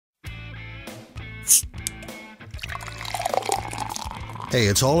Hey,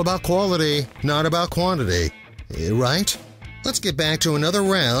 it's all about quality, not about quantity. Right? Let's get back to another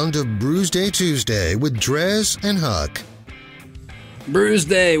round of Brewsday Tuesday with DreZ and Huck.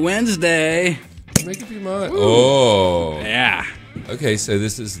 Brewsday Wednesday. Make up your mind. Woo. Oh. Yeah. Okay, so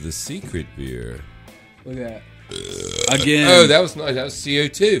this is the secret beer. Look at that. Again. Oh, that was nice. That was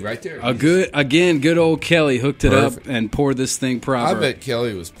CO2 right there. Good old Kelly hooked it Perfect. up and poured this thing proper. I bet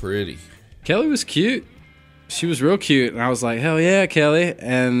Kelly was pretty. Kelly was cute. She was real cute, and I was like, hell yeah, Kelly.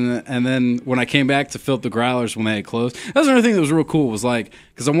 And then when I came back to fill up the growlers when they had closed, that was another thing that was real cool, was like,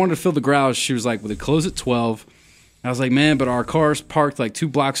 because I wanted to fill the growlers, she was like, well, they close at 12. I was like, man, but our car's parked like 2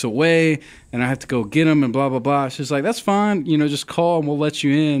 blocks away, and I have to go get them and blah, blah, blah. She's like, that's fine. Just call and we'll let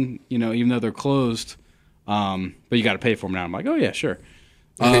you in, even though they're closed. But you got to pay for them now. I'm like, oh, yeah, sure.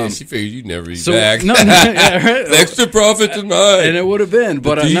 She figured you'd never be back. No, yeah, right? The extra profit tonight. And it would have been.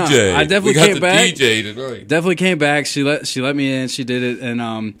 But DJ. No, I definitely came back. DJ tonight. Definitely came back. She let me in. She did it.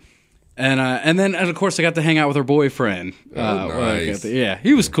 And then of course I got to hang out with her boyfriend. Nice. Yeah,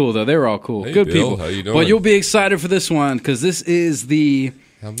 he was cool though. They were all cool. Hey, Good Bill, people. how you doing? But you'll be excited for this one because this is the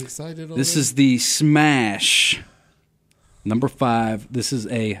I'm excited. This is the Smash number 5. This is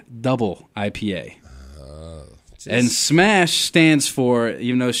a double IPA. And Smash stands for,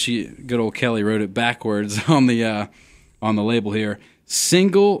 even though good old Kelly wrote it backwards on the label here,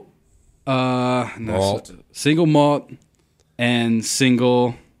 single malt, single malt, and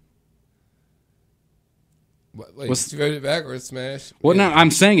single. Wait, you wrote it backwards, Smash? Well, no,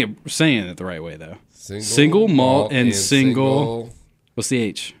 I'm saying it the right way though. Single malt and single. What's the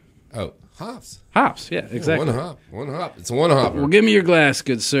H? Oh, hops. Hops, yeah, exactly. One hop. It's a one hopper. Well, give me your glass,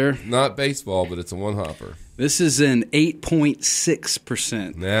 good sir. Not baseball, but it's a one hopper. This is an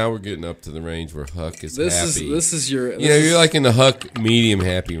 8.6%. Now we're getting up to the range where Huck is happy. This is your. You're like in the Huck medium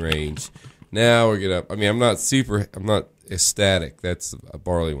happy range. Now we're getting up. I mean, I'm not ecstatic. That's a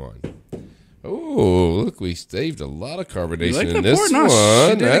barley wine. Oh, look, we saved a lot of carbonation in this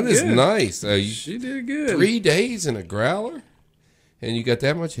one. That is nice. She did good. 3 days in a growler, and you got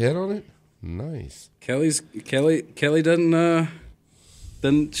that much head on it. Nice. Kelly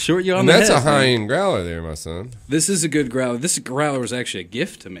doesn't short you on and the that's head. That's a high-end growler there, my son. This is a good growler. This growler was actually a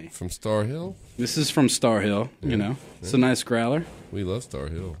gift to me. From Star Hill? This is from Star Hill, It's a nice growler. We love Star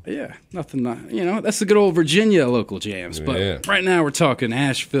Hill. Yeah, nothing, that's the good old Virginia local jams. But right now we're talking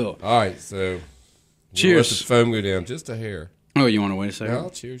Ashville. All right, so cheers. Let the foam go down just a hair. Oh, you want to wait a second? No,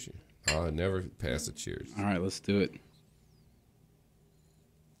 I'll cheers you. I'll never pass a cheers. All right, let's do it.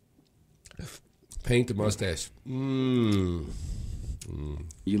 Paint the mustache. You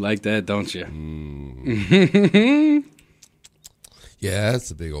like that, don't you? Yeah,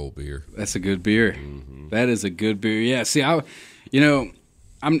 that's a big old beer. That's a good beer. Mm-hmm. That is a good beer. Yeah. See, I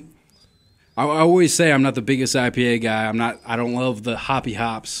always say I'm not the biggest IPA guy. I don't love the hoppy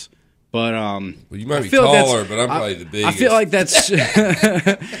hops. But well, you might be taller, but I'm probably the biggest. I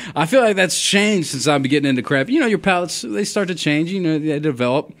feel like that's changed since I've been getting into craft. Your palates, they start to change. They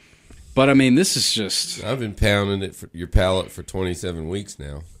develop. But I mean, this is just. I've been pounding it for your palate for 27 weeks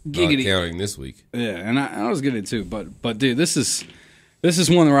now. Giggity. Not counting this week. Yeah, and I was getting it too. But dude, this is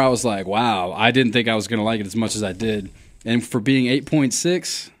one where I was like, wow, I didn't think I was gonna like it as much as I did. And for being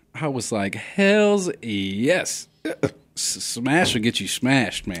 8.6, I was like, hell's yes. Smash will get you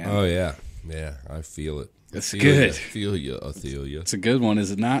smashed, man. Oh yeah, I feel it. It's good. I feel you. It's a good one, is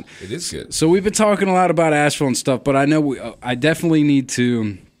it not? It is good. So we've been talking a lot about Asheville and stuff, but I know I definitely need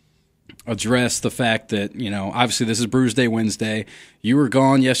to address the fact that obviously this is Brewsday Wednesday. You were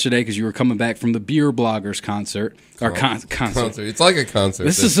gone yesterday because you were coming back from the Beer Bloggers concert concert. It's like a concert.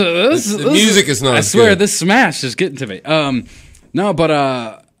 The music is not. I swear, this Smash is getting to me. And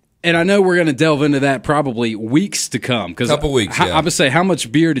I know we're going to delve into that probably weeks to come. Couple weeks, yeah. I would say, how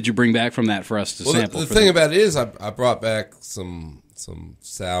much beer did you bring back from that for us to sample? The thing about it is I brought back some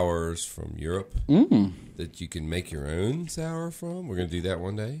sours from Europe that you can make your own sour from. We're going to do that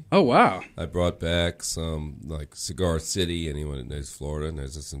one day. Oh, wow. I brought back some, like Cigar City. Anyone that knows Florida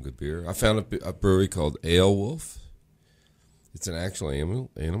knows there's some good beer. I found a brewery called Ale Wolf. It's an actual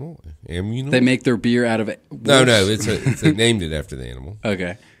animal. They make their beer out of it. No, they named it after the animal.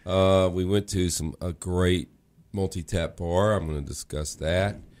 Okay. We went to a great multi-tap bar. I'm going to discuss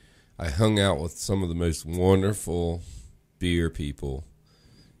that. I hung out with some of the most wonderful beer people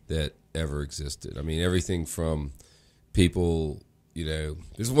that ever existed. I mean, everything from people,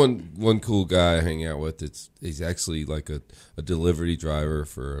 there's one cool guy I hang out with. He's actually like a delivery driver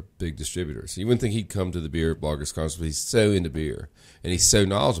for a big distributor. So you wouldn't think he'd come to the Beer Bloggers Conference, but he's so into beer and he's so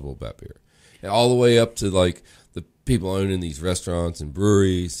knowledgeable about beer. And all the way up to like the people owning these restaurants and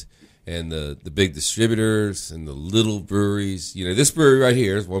breweries. and the big distributors and the little breweries. You know, this brewery right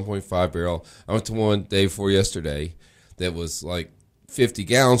here is 1.5 barrel. I went to one day before yesterday that was like 50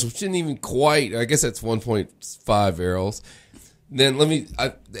 gallons, which didn't even quite. I guess that's 1.5 barrels. Then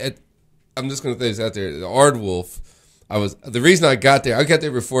I'm just going to throw this out there. The Ardwolf. The reason I got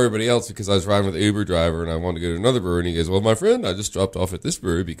there before everybody else because I was riding with the Uber driver and I wanted to go to another brewery. And he goes, "Well, my friend, I just dropped off at this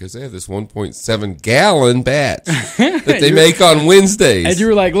brewery because they have this 1.7 gallon batch that they make on Wednesdays." And you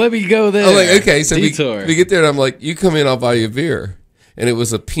were like, "Let me go there." I'm like, "Okay." So we get there and I'm like, "You come in, I'll buy you a beer." And it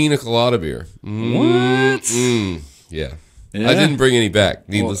was a pina colada beer. What? Yeah. I didn't bring any back,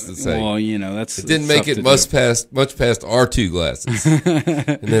 needless to say. Well, you know, it didn't make it much past our 2 glasses.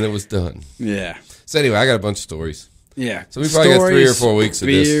 And then it was done. Yeah. So anyway, I got a bunch of stories. Yeah. So we probably got 3 or 4 weeks of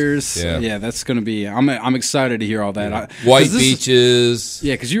beers. this. Yeah, that's going to be. I'm excited to hear all that. Yeah. White beaches.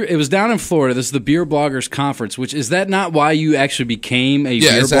 Because it was down in Florida. This is the Beer Bloggers Conference. Which is that not why you actually became a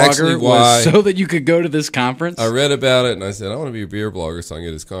beer blogger? Was so that you could go to this conference? I read about it and I said I want to be a beer blogger, so I can go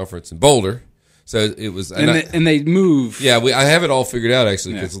to this conference in Boulder. So it was, and they move. Yeah, I have it all figured out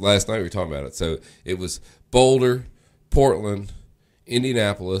actually because last night we were talking about it. So it was Boulder, Portland,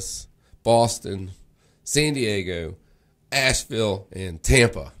 Indianapolis, Boston, San Diego, Ashville, and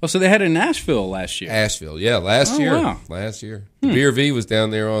Tampa. Oh, so they had it in Asheville last year. Asheville, yeah, last year. Wow. Last year. Beer V was down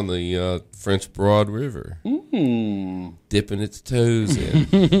there on the French Broad River, dipping its toes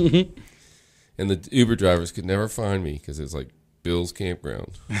in. And the Uber drivers could never find me because it's like Bill's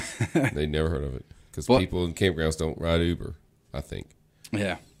Campground. They never heard of it because people in campgrounds don't ride Uber, I think.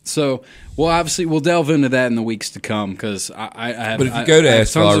 Yeah. So, well, obviously, we'll delve into that in the weeks to come because I have. But if you go to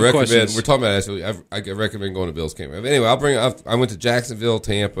Asheville, I recommend. Questions. We're talking about Asheville. I recommend going to Bill's Campground. Anyway, I went to Jacksonville,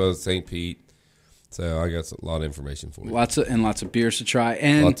 Tampa, St. Pete. So I got a lot of information for you. Lots of beers to try.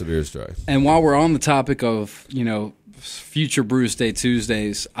 And lots of beers to try. And while we're on the topic of future Brewsday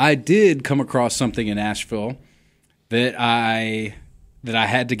Tuesdays, I did come across something in Asheville that I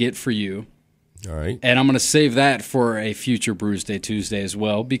had to get for you. All right. And I'm going to save that for a future Brewsday Tuesday as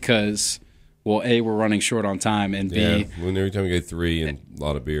well because, well, A, we're running short on time, and B... when every time we go 3 and a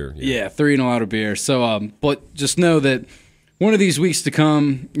lot of beer. Yeah, 3 and a lot of beer. So, but just know that one of these weeks to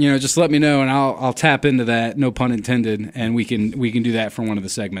come, just let me know, and I'll tap into that, no pun intended, and we can do that for one of the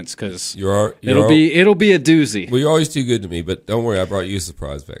segments because it'll be a doozy. Well, you're always too good to me, but don't worry, I brought you a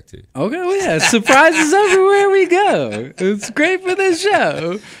surprise back too. Okay, well, yeah, surprises everywhere we go. It's great for this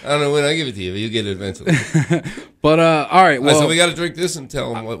show. I don't know when I give it to you, but you get it eventually. But all right, well, so we got to drink this and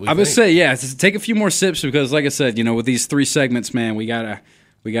tell them what we. I would say, just take a few more sips because, like I said, with these 3 segments, man, we gotta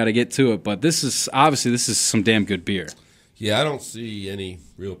get to it. But this is some damn good beer. Yeah, I don't see any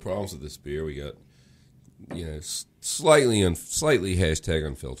real problems with this beer. We got, slightly hashtag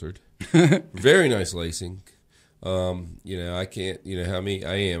unfiltered. Very nice lacing. I can't, how me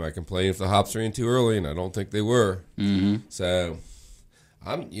I am. I complain if the hops are in too early, and I don't think they were. Mm-hmm. So,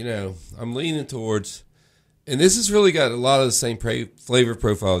 I'm leaning towards, and this has really got a lot of the same flavor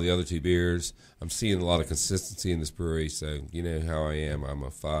profile of the other 2 beers. I'm seeing a lot of consistency in this brewery, so you know how I am. I'm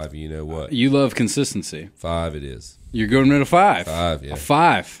a 5. You know what? You love consistency. 5 it is. You're going at a 5. 5, yeah. A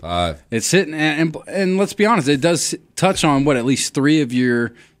 5. 5. It's hitting, and let's be honest, it does touch on at least 3 of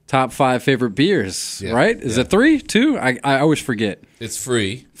your top 5 favorite beers, right? Is it 3? 2? I always forget. It's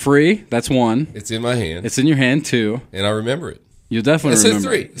free. Free. That's 1. It's in my hand. It's in your hand 2. And I remember it. You'll definitely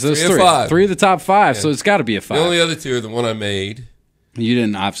remember. It says 3. It's 3 of 5. 3 of the top 5, so it's got to be a 5. The only other 2 are the one I made. You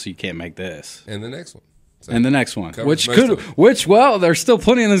didn't. Obviously, you can't make this. And the next one. So and the next one, there's still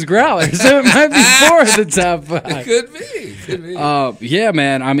plenty in this growler, so it might be 4 of the top 5. It could be. Yeah,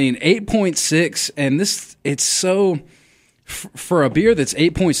 man. I mean, 8.6, and it's so for a beer that's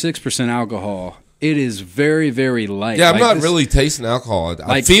 8.6% alcohol. It is very, very light. Yeah, I'm not really tasting alcohol.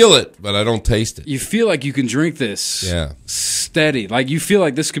 I feel it, but I don't taste it. You feel like you can drink this steady. Like you feel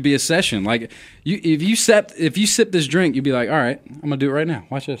like this could be a session. Like if you sip this drink, you'd be like, all right, I'm going to do it right now.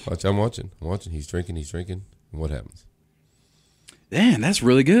 Watch this. I'm watching. He's drinking. And what happens? Man, that's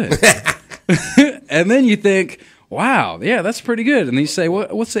really good. And then you think, wow, yeah, that's pretty good. And then you say,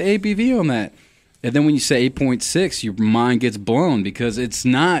 what's the ABV on that? And then when you say 8.6, your mind gets blown because it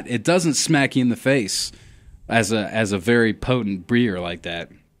doesn't smack you in the face as a very potent beer like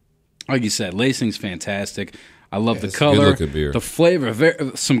that. Like you said, lacing's fantastic. I love the color, good-looking beer. The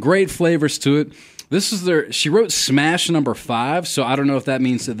flavor, some great flavors to it. This is she wrote Smash number 5, so I don't know if that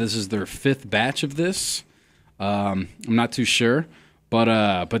means that this is their 5th batch of this. I'm not too sure.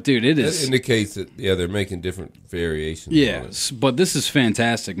 But dude, it is. That indicates that they're making different variations. Yes, but this is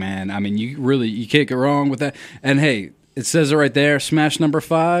fantastic, man. I mean, you can't go wrong with that. And hey, it says it right there, Smash number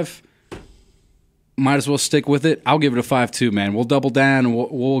 5. might as well stick with it. I'll give it a 5.2, man. We'll double down and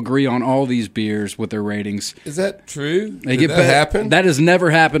we'll agree on all these beers with their ratings. Is that true? Did that happen? That has never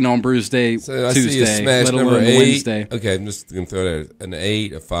happened on Brewsday I Tuesday, see a smash let number alone 8. Wednesday. Okay, I'm just going to throw that an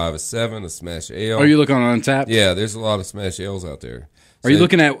 8, a 5, a 7, a smash ale. Are you looking on Untapped? Yeah, there's a lot of smash ales out there. Are you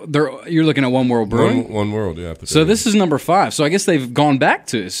looking at you're looking at One World Brewing? One World, yeah. So this is number 5. So I guess they've gone back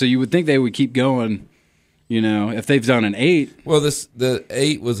to it. So you would think they would keep going, you know, if they've done an 8. Well, the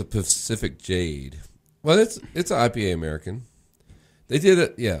 8 was a Pacific Jade. Well, it's an IPA American. They did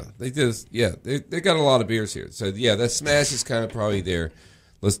it, yeah. They did it, yeah. They got a lot of beers here. So yeah, that smash is kind of probably there.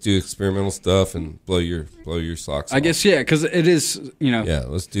 Let's do experimental stuff and blow your socks off. I guess, yeah, because it is, you know. Yeah,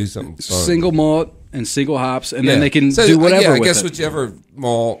 let's do something fun. Single malt and single hops, and then they can do whatever yeah, I with guess it. whichever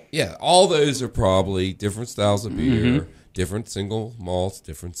malt, yeah, all those are probably different styles of beer, different single malts,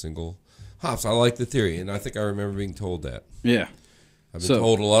 different single hops. I like the theory, and I think I remember being told that. Yeah. I've been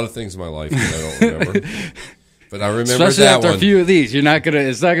told a lot of things in my life that I don't remember. But I remember especially that after one. A few of these. It's not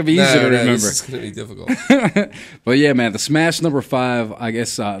gonna be easy to remember. It's gonna be difficult. But yeah, man, the smash number 5, I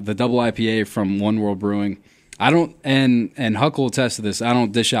guess the double IPA from One World Brewing. I don't, and Huck will attest to this. I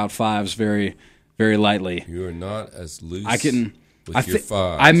don't dish out 5s very, very lightly. You are not as loose. I can. With your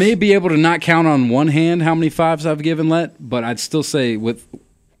 5s. I may be able to not count on one hand how many 5s I've given but I'd still say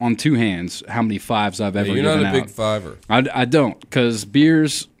on 2 hands how many 5s I've ever given out. You're not a big 5er. I don't, because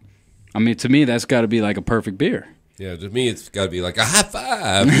beers. I mean, to me, that's got to be like a perfect beer. Yeah, to me, it's got to be like a high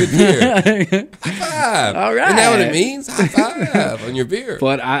five. Good beer. High five. All right. Isn't that what it means? High five on your beer.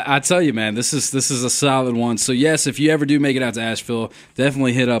 But I tell you, man, this is a solid one. So, yes, if you ever do make it out to Asheville,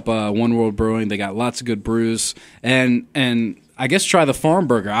 definitely hit up One World Brewing. They got lots of good brews. And I guess try the farm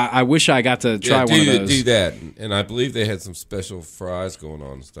burger. I wish I got to try one of those. Do that. And I believe they had some special fries going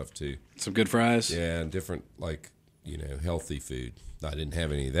on and stuff, too. Some good fries? Yeah, and different, healthy food. I didn't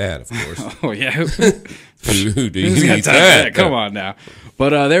have any of that, of course. Oh, yeah. Who do you eat that? Come on now.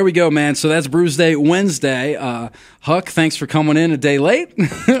 But there we go, man. So that's Brewsday Wednesday. Huck, thanks for coming in a day late.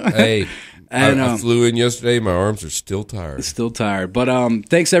 Hey, I flew in yesterday. My arms are still tired. Still tired. But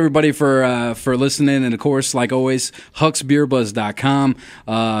thanks, everybody, for listening. And, of course, like always, hucksbeerbuzz.com,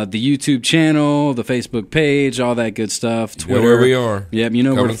 the YouTube channel, the Facebook page, all that good stuff, Twitter. You know where we are. Yep, you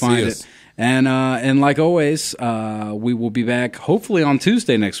know Come where to find it. And like always, we will be back hopefully on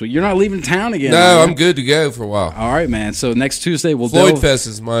Tuesday next week. You're not leaving town again. No, I'm good to go for a while. All right, man. So next Tuesday we'll Floyd Fest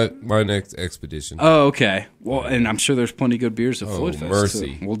is my next expedition. Oh, okay. Well, and I'm sure there's plenty of good beers at Floyd Fest.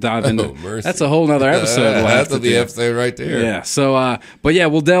 Mercy. Too. We'll dive into. Mercy. That's a whole nother episode. That's the episode right there. Yeah. So, but yeah,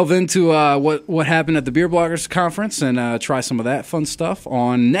 we'll delve into what happened at the Beer Bloggers Conference and try some of that fun stuff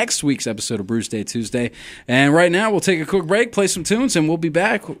on next week's episode of Brewsday Tuesday. And right now, we'll take a quick break, play some tunes, and we'll be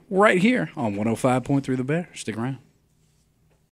back right here on 105.3 The Bear. Stick around.